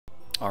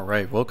All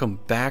right, welcome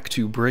back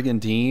to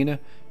Brigandine.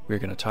 We're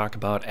going to talk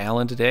about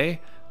Alan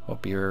today.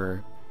 Hope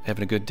you're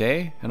having a good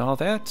day and all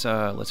that.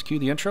 Let's cue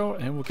the intro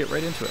and we'll get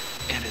right into it.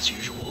 And as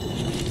usual,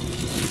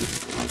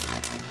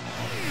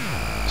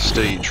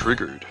 stay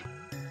triggered.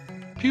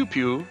 Pew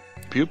pew.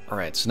 Pew. All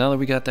right, so now that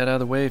we got that out of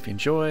the way, if you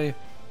enjoy,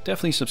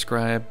 definitely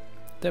subscribe.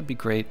 That'd be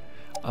great.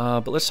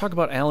 But let's talk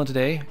about Alan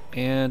today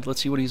and let's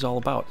see what he's all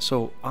about.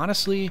 So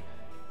honestly,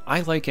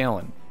 I like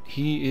Alan.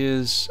 He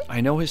is,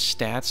 I know his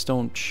stats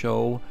don't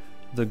show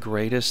the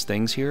greatest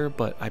things here,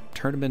 but I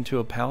turned him into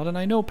a paladin.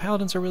 I know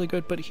paladins are really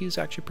good, but he's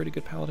actually a pretty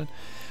good paladin.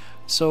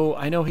 So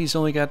I know he's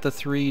only got the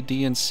 3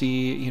 D and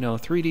C. You know,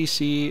 3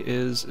 DC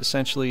is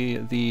essentially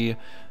the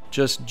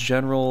just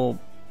general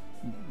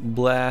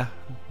blah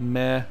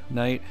meh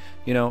knight,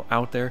 you know,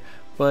 out there.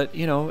 But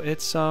you know,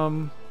 it's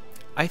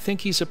I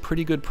think he's a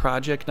pretty good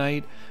project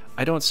knight.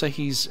 I don't say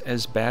he's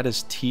as bad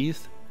as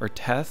Teeth or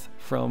Teth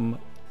from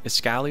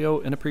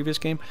Iscalio in a previous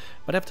game,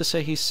 but I have to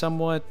say he's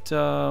somewhat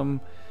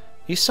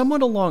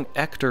along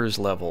Ector's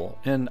level.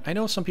 And I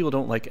know some people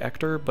don't like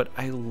Ector, but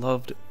I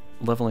loved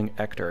leveling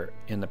Ector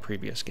in the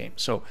previous game.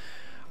 So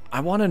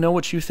I want to know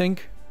what you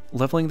think.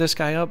 Leveling this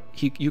guy up,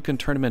 you can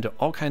turn him into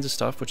all kinds of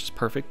stuff, which is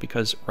perfect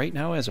because right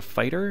now as a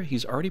fighter,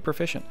 he's already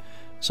proficient.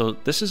 So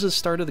this is the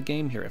start of the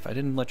game here. If I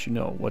didn't let you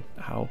know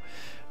how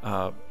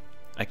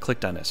I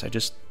clicked on this, I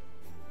just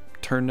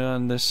turned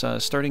on this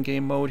starting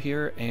game mode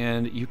here,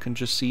 and you can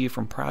just see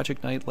from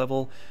Project Knight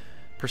level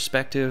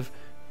perspective,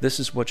 this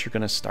is what you're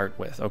going to start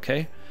with,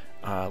 okay?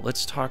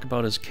 Let's talk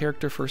about his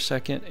character for a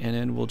second, and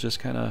then we'll just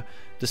kind of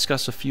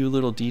discuss a few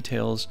little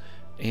details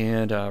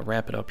and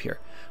wrap it up here.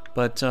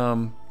 But,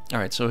 all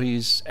right, so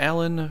he's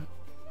Alan,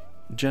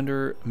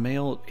 gender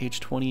male, age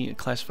 20,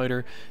 class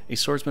fighter, a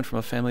swordsman from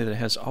a family that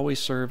has always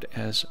served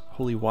as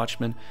holy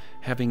watchman,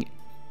 having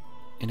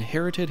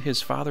inherited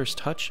his father's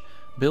touch,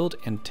 build,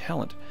 and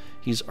talent.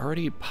 He's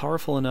already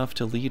powerful enough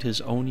to lead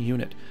his own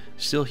unit.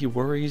 Still, he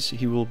worries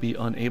he will be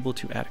unable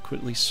to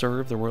adequately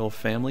serve the royal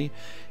family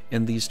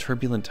in these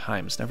turbulent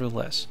times.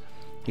 Nevertheless,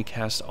 he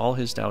casts all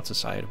his doubts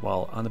aside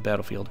while on the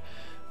battlefield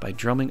by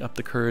drumming up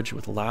the courage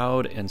with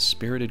loud and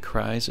spirited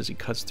cries as he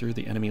cuts through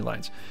the enemy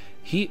lines.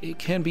 He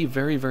can be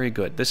very, very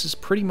good. This is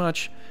pretty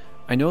much,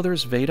 I know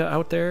there's Veda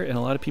out there, and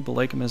a lot of people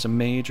like him as a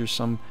mage or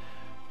some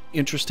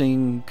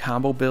interesting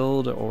combo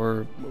build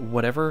or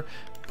whatever,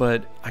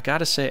 but I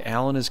gotta say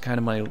Alan is kind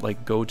of my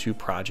like go-to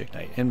project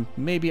knight, and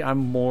maybe I'm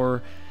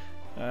more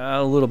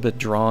a little bit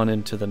drawn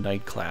into the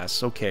knight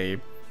class. Okay,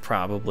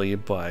 probably,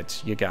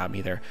 but you got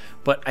me there.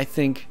 But I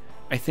think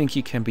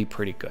he can be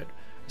pretty good.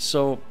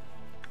 So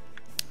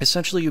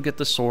essentially, you get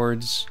the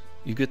swords,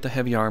 you get the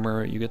heavy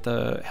armor, you get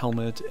the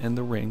helmet and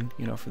the ring.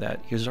 You know, for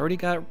that he's already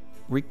got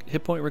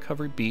hit point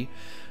recovery B.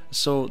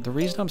 So the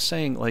reason I'm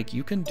saying like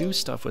you can do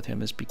stuff with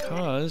him is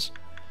because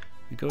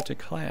we go to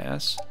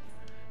class,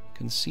 you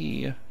can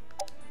see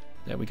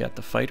that we got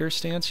the fighter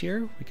stance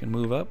here. We can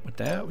move up with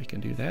that. We can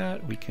do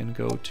that. We can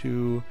go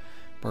to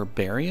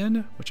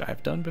barbarian, which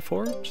I've done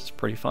before, which is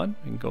pretty fun.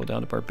 You can go down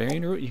the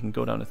barbarian route. You can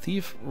go down a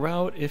thief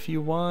route if you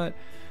want.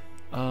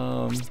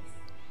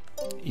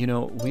 You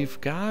know, we've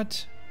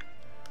got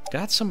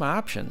some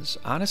options.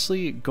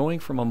 Honestly, going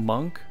from a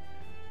monk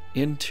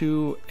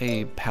into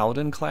a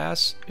paladin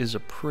class is a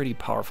pretty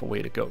powerful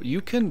way to go. You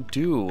can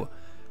do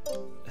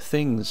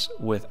things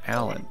with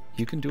Alan.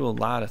 You can do a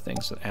lot of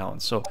things with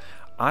Alan. So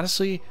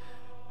honestly,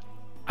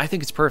 I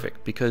think it's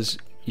perfect because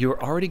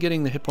you're already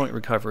getting the hit point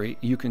recovery.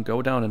 You can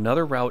go down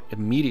another route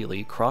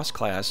immediately, cross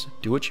class,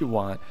 do what you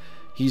want.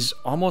 He's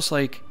almost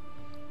like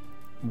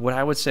what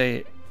I would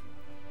say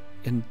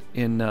in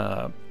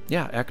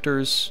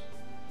Ector's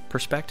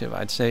perspective.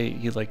 I'd say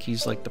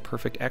he's like the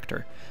perfect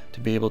Ector to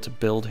be able to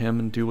build him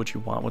and do what you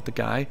want with the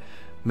guy,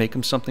 make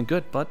him something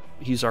good. But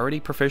he's already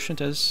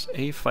proficient as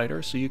a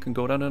fighter, so you can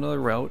go down another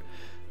route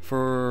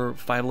for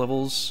 5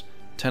 levels,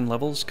 10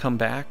 levels, come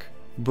back,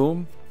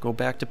 boom, go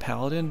back to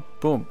paladin,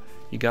 boom,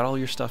 you got all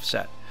your stuff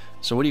set.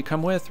 So what do you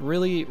come with?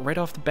 Really, right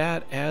off the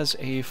bat, as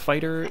a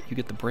fighter, you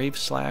get the brave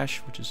slash,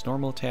 which is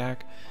normal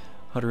attack,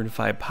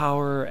 105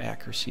 power,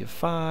 accuracy of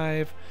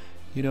 5,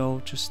 you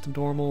know, just the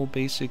normal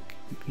basic,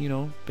 you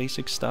know,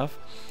 basic stuff.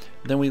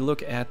 Then we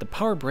look at the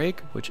power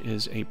break, which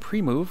is a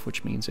pre-move,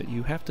 which means that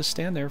you have to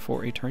stand there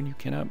for a turn. You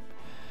cannot,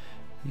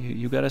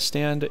 you got to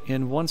stand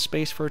in one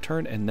space for a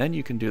turn, and then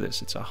you can do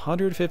this. It's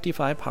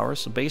 155 power,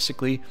 so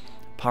basically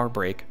power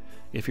break,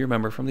 if you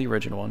remember from the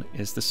original one,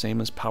 is the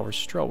same as power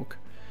stroke,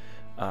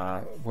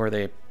 where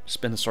they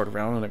spin the sword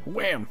around and like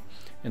wham,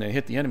 and they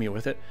hit the enemy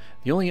with it.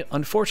 The only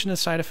unfortunate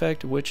side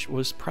effect, which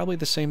was probably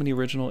the same in the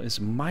original, is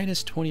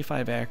minus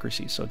 25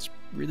 accuracy. So it's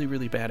really,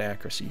 really bad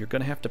accuracy. You're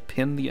going to have to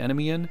pin the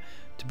enemy in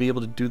to be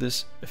able to do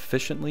this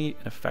efficiently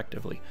and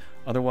effectively.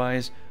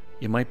 Otherwise,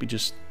 you might be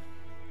just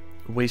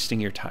wasting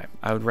your time.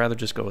 I would rather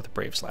just go with the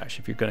brave slash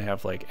if you're going to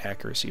have like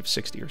accuracy of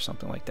 60 or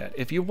something like that.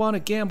 If you want to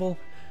gamble,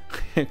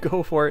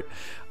 go for it.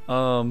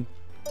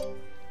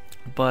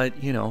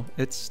 But you know,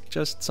 it's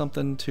just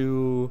something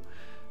to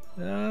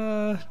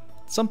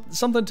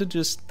something to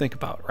just think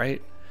about,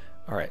 right?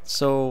 All right,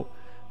 so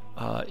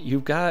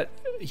you've got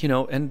you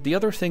know, and the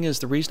other thing is,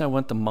 the reason I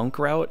went the monk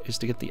route is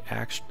to get the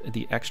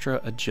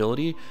extra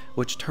agility,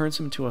 which turns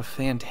him into a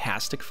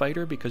fantastic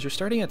fighter, because you're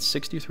starting at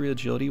 63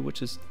 agility,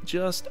 which is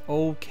just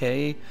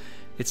okay.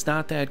 It's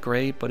not that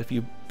great, but if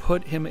you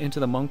put him into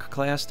the monk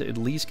class to at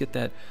least get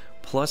that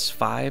plus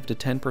 5 to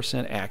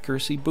 10%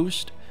 accuracy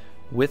boost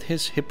with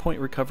his hit point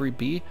recovery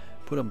B,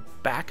 put him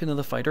back into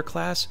the fighter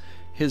class,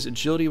 his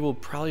agility will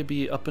probably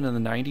be up into the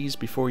 90s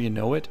before you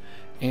know it,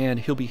 and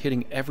he'll be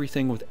hitting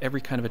everything with every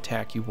kind of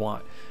attack you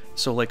want.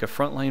 So like a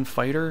frontline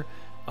fighter,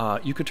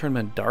 you could turn him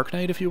in Dark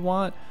Knight if you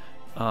want,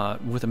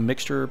 with a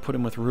mixture, put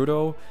him with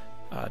Rudo,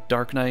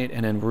 Dark Knight,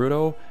 and then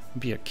Rudo, it'd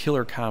be a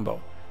killer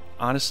combo.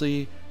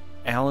 Honestly,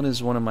 Alan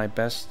is one of my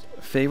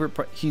favorite,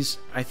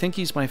 I think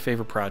he's my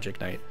favorite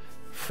Project Knight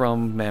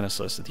from Mana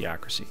Saleesia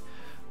Theocracy.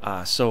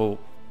 So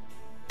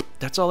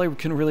that's all I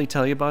can really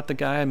tell you about the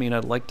guy. I mean,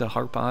 I'd like to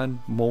harp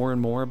on more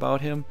and more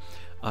about him.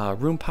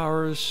 Rune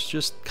power is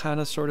just kind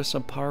of sort of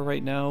subpar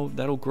right now.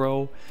 That'll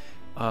grow.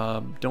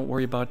 Don't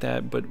worry about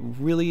that. But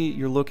really,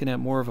 you're looking at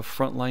more of a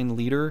frontline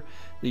leader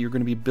that you're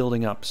going to be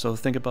building up. So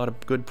think about a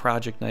good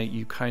Project Knight.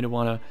 You kind of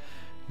want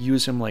to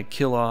use him like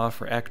Kill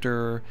Off or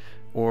Ector,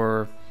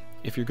 or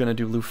if you're going to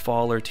do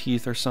Lufal or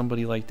Teeth or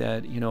somebody like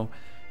that, you know,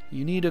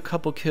 you need a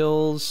couple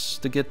kills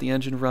to get the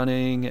engine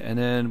running, and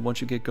then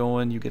once you get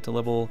going, you get to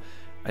level,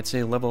 I'd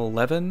say level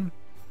 11,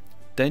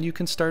 then you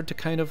can start to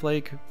kind of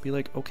like be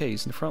like, okay,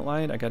 he's in the front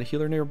line, I got a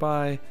healer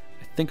nearby,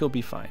 I think he'll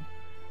be fine,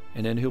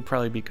 and then he'll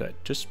probably be good.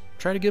 Just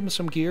try to give him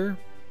some gear,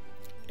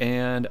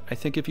 and I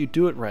think if you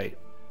do it right,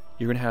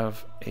 you're gonna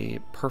have a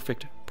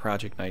perfect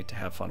Project Knight to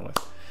have fun with.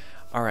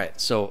 All right,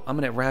 so I'm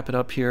gonna wrap it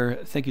up here.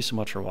 Thank you so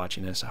much for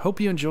watching this. I hope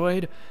you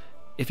enjoyed.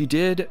 If you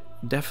did,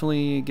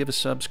 definitely give a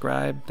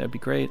subscribe, that'd be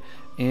great.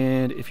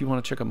 And if you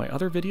want to check out my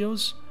other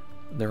videos,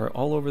 they're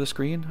all over the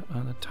screen,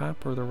 on the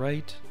top or the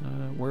right,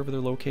 wherever they're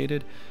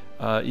located.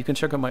 You can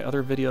check out my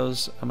other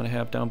videos I'm going to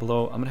have down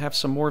below. I'm going to have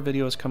some more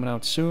videos coming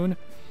out soon,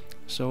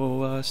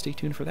 so stay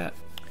tuned for that.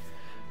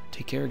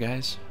 Take care,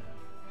 guys.